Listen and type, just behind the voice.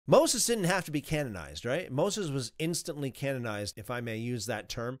Moses didn't have to be canonized, right? Moses was instantly canonized, if I may use that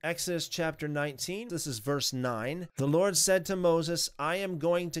term. Exodus chapter 19, this is verse 9. The Lord said to Moses, I am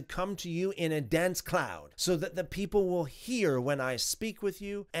going to come to you in a dense cloud, so that the people will hear when I speak with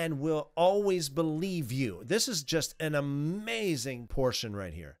you and will always believe you. This is just an amazing portion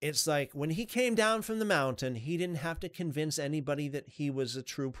right here. It's like when he came down from the mountain, he didn't have to convince anybody that he was a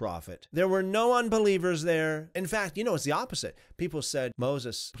true prophet. There were no unbelievers there. In fact, it's the opposite. People said,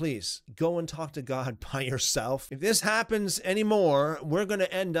 Moses, please go and talk to God by yourself. If this happens anymore, we're going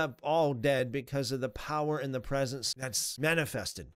to end up all dead because of the power and the presence that's manifested.